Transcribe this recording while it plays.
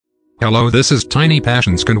Hello, this is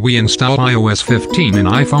Tinypassions. Can we install iOS 15 in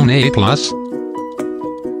iPhone 8 Plus?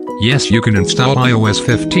 Yes, you can install iOS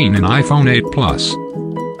 15 in iPhone 8 Plus.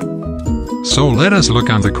 So let us look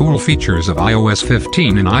on the cool features of iOS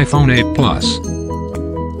 15 in iPhone 8 Plus.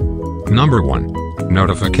 Number 1.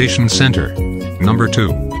 Notification Center. Number 2.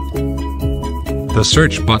 The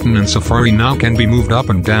search button in Safari now can be moved up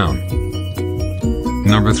and down.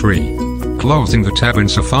 Number 3. Closing the tab in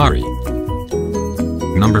Safari.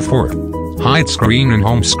 Number 4. Hide screen and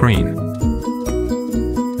home screen.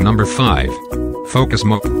 Number 5. Focus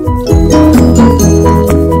mode.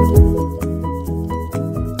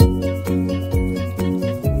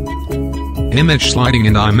 Image sliding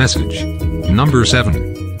and iMessage. Number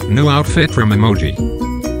 7. New outfit from emoji.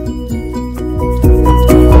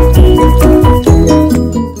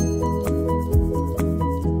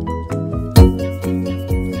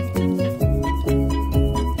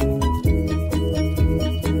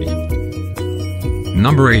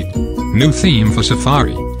 Number 8. New theme for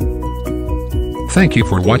Safari. Thank you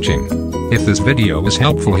for watching. If this video was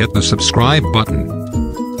helpful, hit the subscribe button.